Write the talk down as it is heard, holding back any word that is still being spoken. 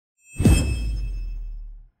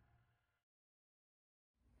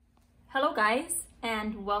Hello guys,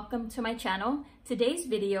 and welcome to my channel. Today's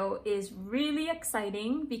video is really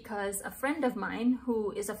exciting because a friend of mine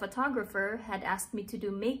who is a photographer had asked me to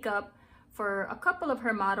do makeup for a couple of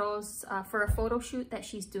her models for a photo shoot that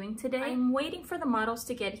she's doing today. I'm waiting for the models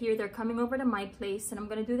to get here. They're coming over to my place and I'm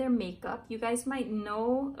gonna do their makeup. You guys might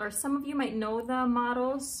know, or some of you might know the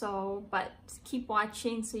models, but keep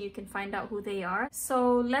watching so you can find out who they are.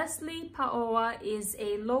 So Leslie Paoa is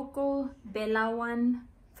a local Belawan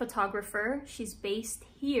photographer. She's based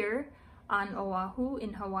here on Oahu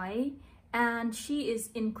in Hawaii, and she is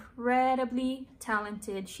incredibly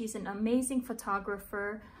talented. She's an amazing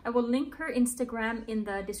photographer. I will link her Instagram in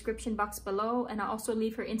the description box below, and I'll also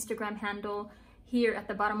leave her Instagram handle here at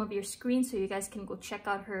the bottom of your screen so you guys can go check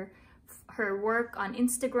out her work on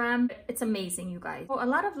Instagram. It's amazing, you guys. So a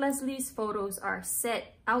lot of Leslie's photos are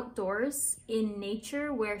set outdoors in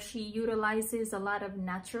nature where she utilizes a lot of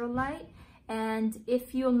natural light. And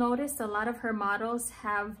if you'll notice, a lot of her models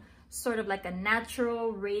have sort of like a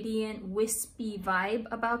natural, radiant, wispy vibe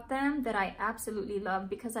about them that I absolutely love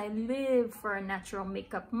because I live for a natural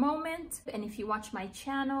makeup moment. And if you watch my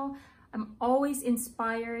channel, I'm always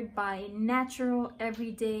inspired by natural,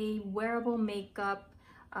 everyday, wearable makeup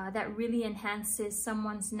that really enhances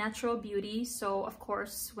someone's natural beauty. So of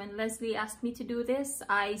course, when Leslie asked me to do this,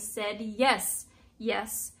 I said yes,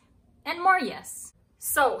 yes, and more yes.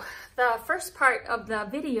 So the first part of the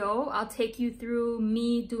video, I'll take you through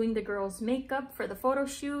me doing the girls' makeup for the photo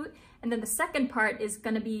shoot. And then the second part is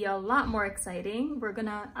gonna be a lot more exciting.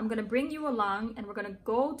 I'm gonna bring you along and we're gonna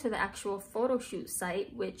go to the actual photo shoot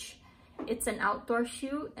site, which it's an outdoor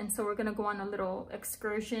shoot. And so we're gonna go on a little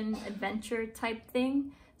excursion adventure type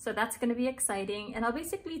thing. So that's gonna be exciting. And I'll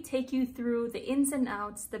basically take you through the ins and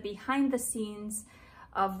outs, the behind the scenes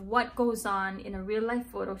of what goes on in a real life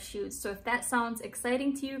photo shoot. So if that sounds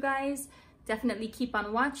exciting to you guys, definitely keep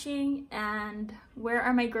on watching. And where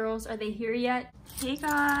are my girls? Are they here yet? Hey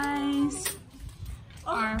guys,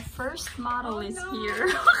 our first model is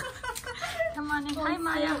here. Come on in. Hi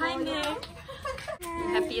Maya, hi Nick.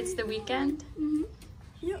 Happy it's the weekend? Mm-hmm.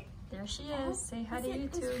 Yep. There she is. Say hi to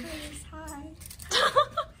YouTube. Hi.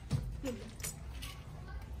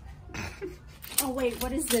 Oh wait,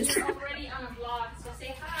 what is this? You're already on a vlog, so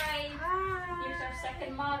say hi. Hi. Here's our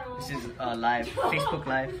second model. This is live, Facebook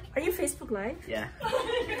Live. Are you Facebook Live? Yeah.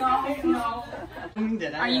 No.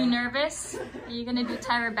 Are you nervous? Are you gonna do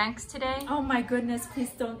Tyra Banks today? Oh my goodness, please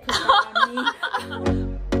don't put that on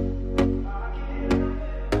me.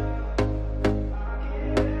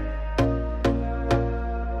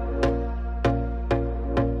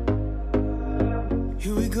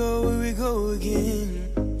 Here we go again.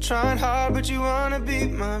 Trying hard, but you wanna be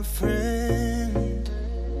my friend.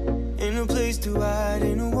 Ain't no place to hide,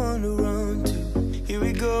 ain't no one to run to. Here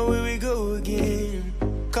we go again.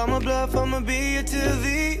 Call my bluff, I'ma be here till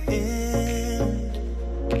the end.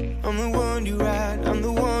 I'm the one you ride, I'm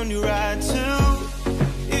the one you ride to.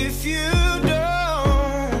 If you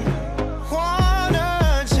don't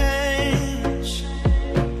wanna change,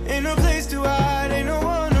 ain't no place to hide, ain't no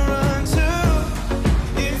one to run to.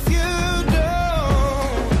 If you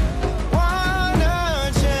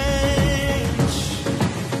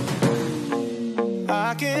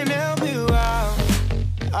I can help you out,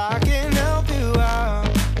 I can help you out,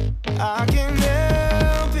 I can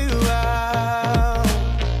help you out,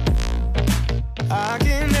 I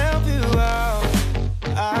can help you out,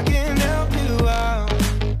 I can help you out,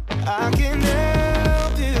 I can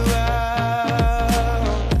help you out.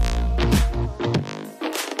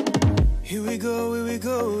 Here we go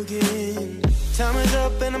again. Time is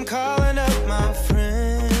up and I'm calling up my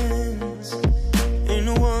friends. Ain't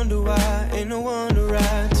no wonder why, ain't no one to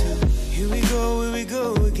ride to. Here we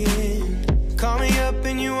go again.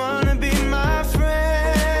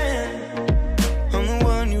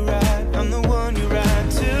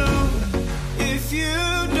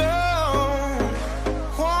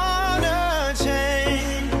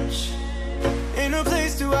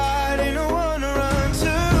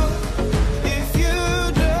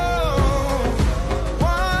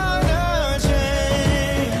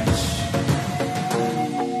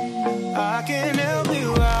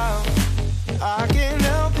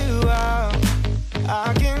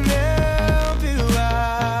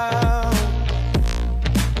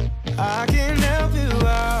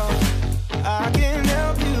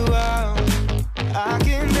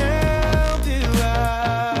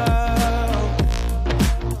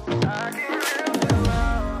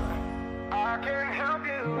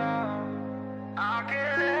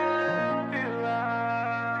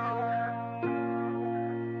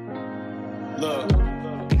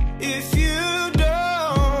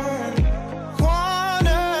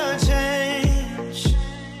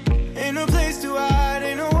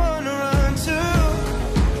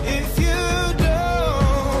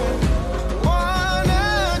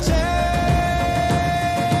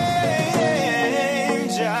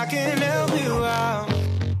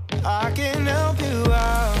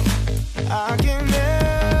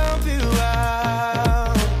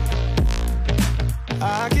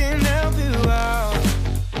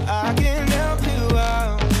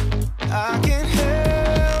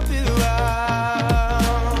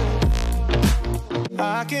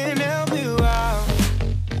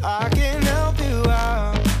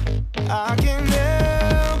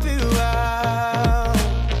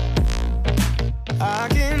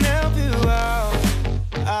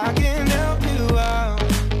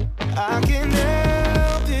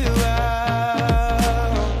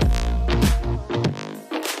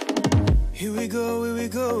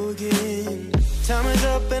 go again. Time is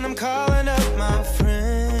up and I'm calling up my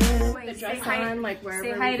friend. The dress on, like wherever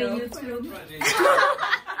say hi we to go. YouTube.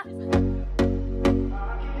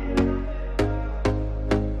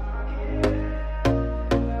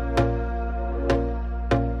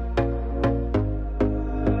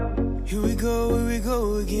 Here we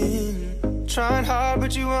go again. Trying hard,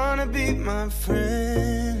 but you wanna be my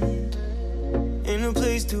friend. Ain't no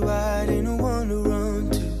place to hide, ain't no one to run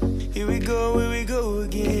to. Here we go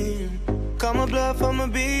again. Call my bluff, I'ma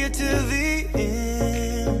be here till the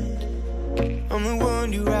end. I'm the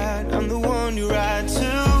one you ride, I'm the one you ride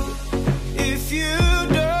to. If you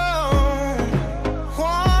don't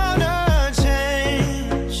wanna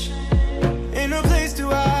change, ain't no place to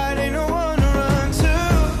hide, ain't no one to run to.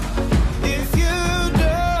 If you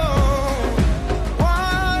don't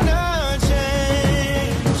wanna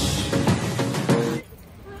change.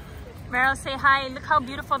 Meryl, say hi. Look how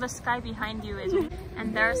beautiful the sky behind you is.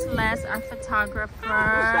 And there's Les, our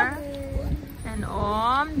photographer. And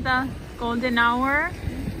the golden hour.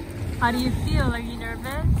 How do you feel? Are you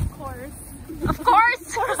nervous? Of course. Of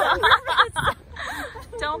course.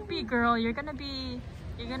 Don't be, girl. You're gonna be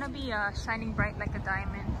shining bright like a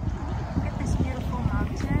diamond. Look at this beautiful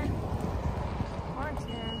mountain.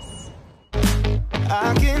 Gorgeous.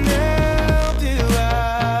 I can help you out.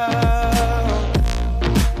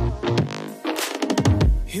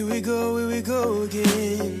 Here we go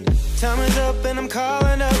again. Time is up and I'm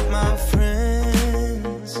calling up my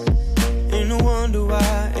friends. Ain't no wonder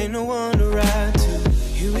why, ain't no one to ride to.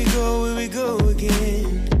 Here we go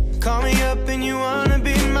again. Call me up and you wanna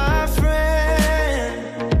be my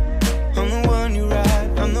friend. I'm the one you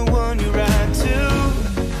ride, I'm the one you ride to.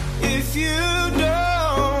 If you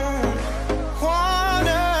don't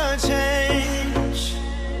wanna change,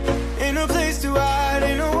 ain't no place to hide,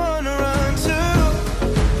 ain't no one to run to.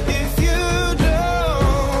 If you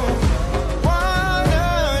don't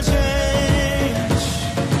wanna change,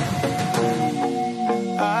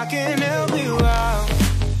 I can help you out.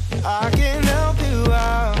 I can help you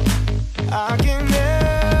out. I can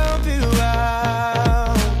help you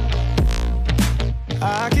out.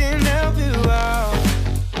 I can help you out.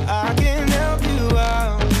 I can help you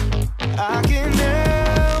out. I can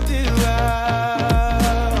help you out.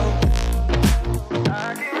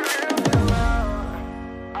 I can help you out.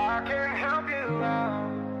 I can help you out.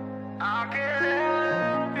 I can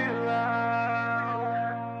help you out.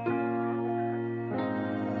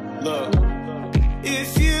 Look,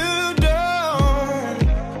 if you don't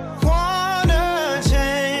wanna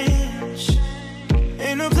change,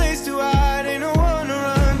 ain't no place to hide, ain't no one to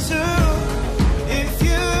run to. If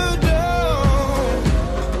you don't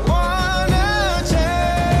wanna change,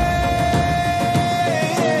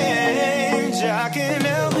 I can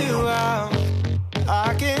help you out.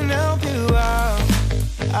 I can help you out.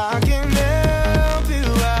 I can help you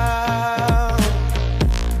out.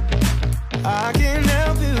 I can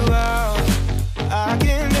help you out. I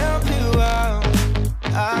can help you out.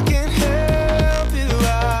 I can help you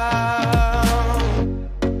out.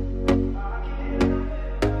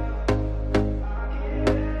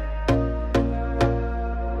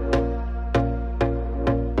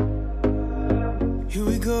 Here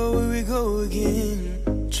we go again.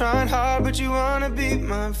 Trying hard, but you wanna be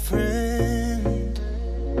my friend.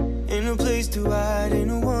 Ain't no place to hide, ain't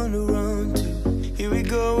no one to run to. Here we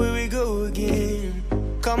go again.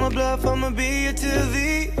 Call my bluff, I'ma be here till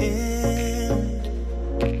the end.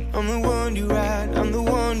 I'm the one you ride, I'm the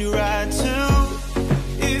one you ride to.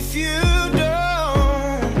 If you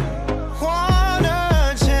don't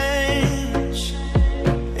wanna change,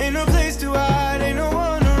 ain't no place to hide, ain't no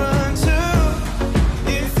one to run to.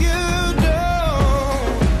 If you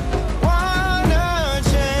don't wanna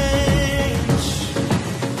change.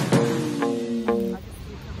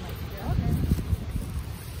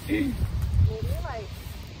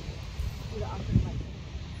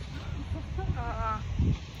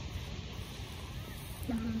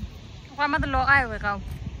 What am I I will go?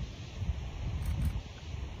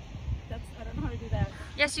 I don't know how to do that.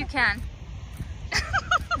 Yes, you can.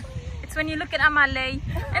 It's when you look at Amale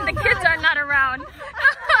and the kids are not around.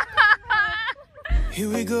 Here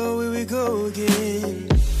we go again.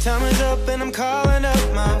 Time is up and I'm calling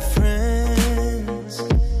up my friends.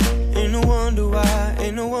 Ain't no wonder why,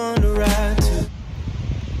 ain't no one to ride to.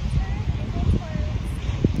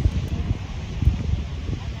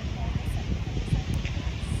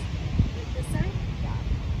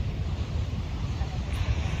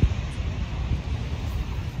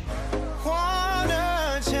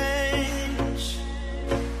 Wanna change,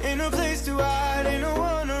 ain't no place to hide, ain't no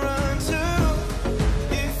one to run to.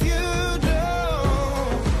 If you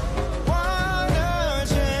don't wanna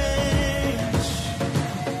change.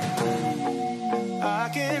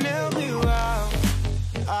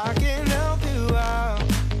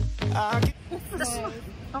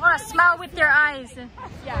 eyes.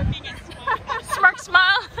 Yeah. Smirk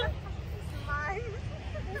smile.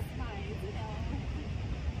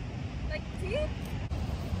 Like teeth?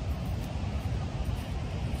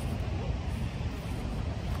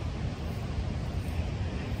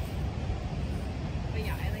 But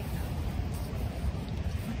yeah, I like that.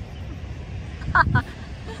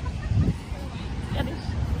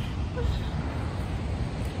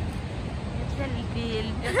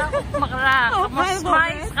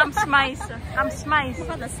 Come smice.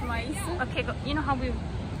 Okay, go. You know how we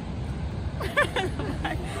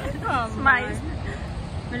smice.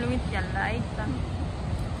 Malungit yan, right?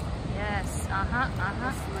 Yes.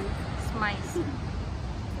 Smice.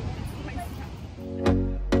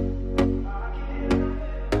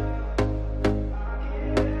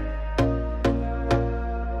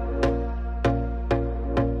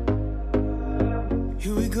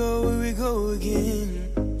 Here we go again.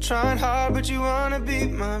 Trying hard, but you wanna be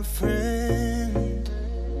my friend.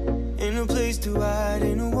 Ain't no place to hide,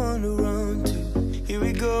 ain't no one to run to. Here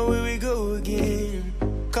we go again.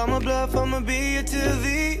 Call my bluff, I'ma be here till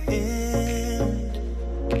the end.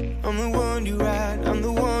 I'm the one you ride, I'm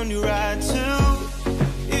the one you ride to.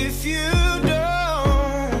 If you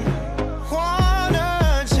don't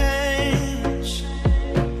wanna change,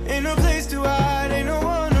 ain't no place to hide, ain't no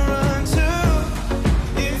one to run to.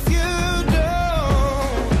 If you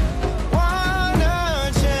don't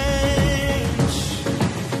wanna change,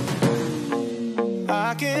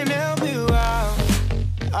 I can help you out,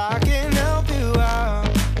 I can help you out,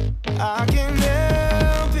 I can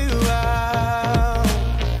help you out.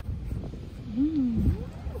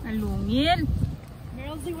 Malungit. Where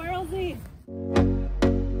else?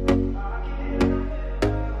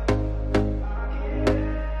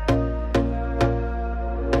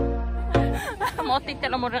 What is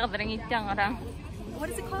What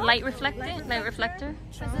is it called? light reflector? Light reflector?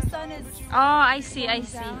 Because the sun is. Oh, I see. Yeah. I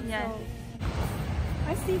see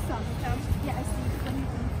some. Yeah, I see. Let me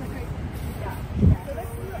flicker it. Yeah. So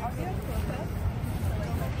let's do it. I'll do it closer.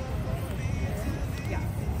 Yeah.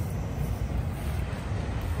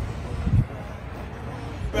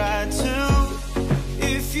 Right to,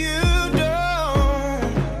 if you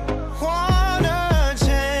don't wanna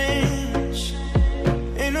change,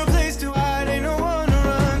 ain't no place to hide, ain't no one to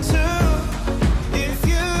run to. If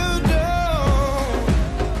you don't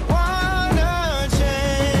wanna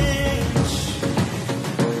change,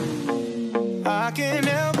 I can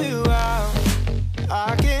help you out,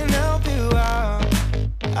 I can help you out,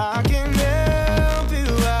 I can help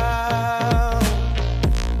you out,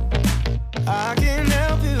 I can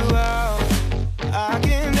help you out, I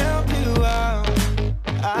can help you out,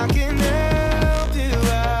 I can help you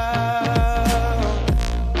out.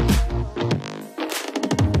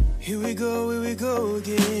 Here we go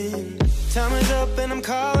again. Time is up and I'm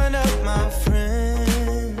calling up my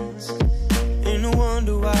friends. Ain't no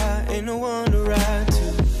wonder why, ain't no one to ride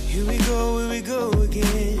to. Here we go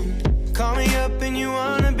again. Call me up and you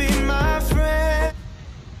wanna be my friend.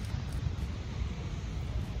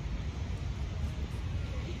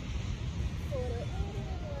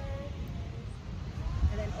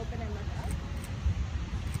 And then open and look up.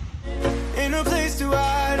 Ain't no place to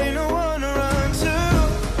hide, ain't no one to run to.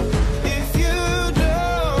 If you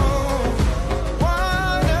don't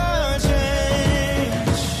wanna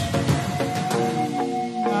change,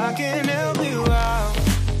 I can help you out,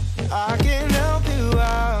 I can help you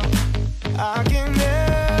out, I can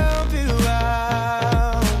help you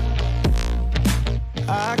out,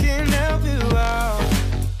 I can help you out,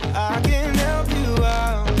 I can help you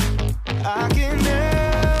out, I can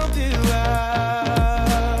help you out, I can help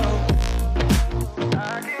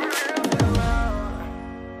you out,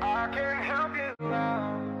 I can help you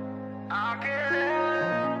out, I can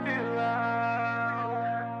help you out.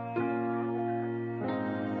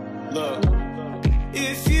 Look,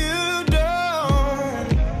 if you don't,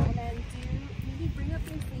 And then maybe bring up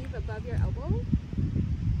your sleeve above your elbow.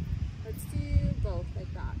 Let's do both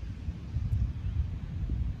like that.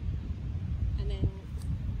 And then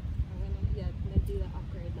I'm gonna do the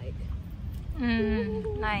awkward like.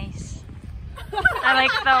 Nice. I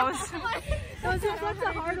like those. Those are such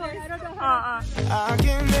a hard one. I don't know how. I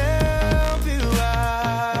can help you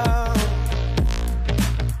out,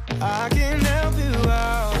 I can help you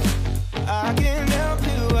out, I can help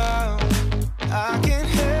you out, I can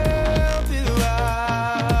help you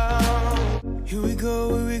out. Here we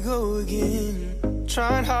go again.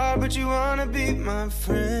 Trying hard, but you wanna be my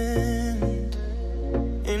friend.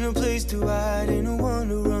 Ain't no place to hide, ain't no one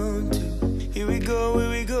to run to. Here we go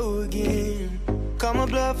again. Call my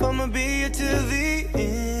bluff, I'ma be here till the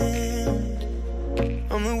end.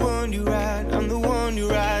 I'm the one you ride, I'm the one you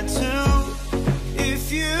ride to.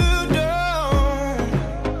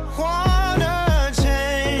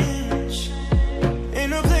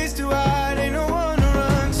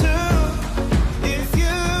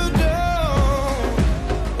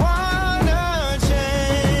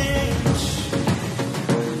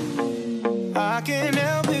 can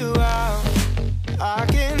help you out. I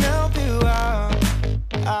can help you out.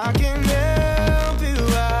 I can help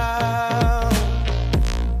you out.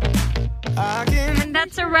 I can. And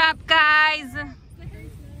that's a wrap, guys.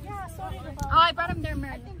 Yeah, sorry about. Oh, I brought him there,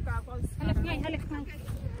 Mary. I think goggles. Halip nga.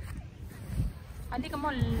 Hindi ka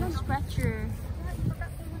mo stretcher.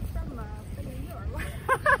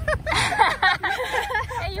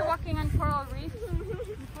 Hey, you're walking on coral reef.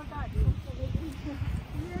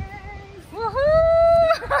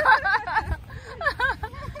 Woohoo!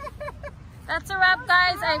 That's a wrap,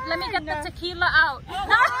 guys. Let me get the tequila out.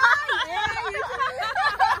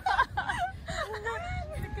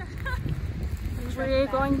 We're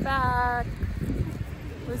going back.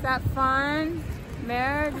 Was that fun?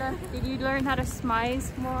 Mer, did you learn how to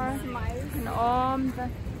smize more? Smize. And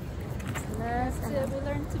We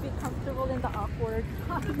learn to be comfortable in the awkward.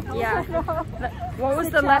 yeah. What was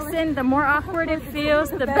the lesson? The more awkward it feels,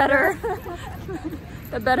 the better.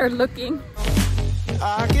 The better looking.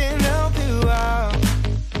 I can help you out.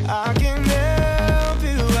 I can help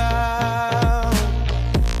you out.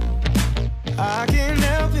 I can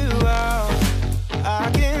help you out. I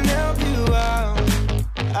can help you out.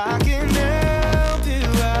 I can help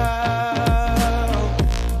you out.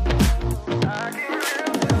 I can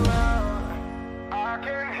help you out. I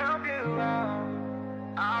can help you out.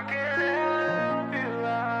 I can help you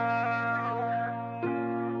out.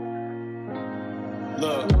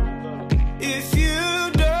 Look, if you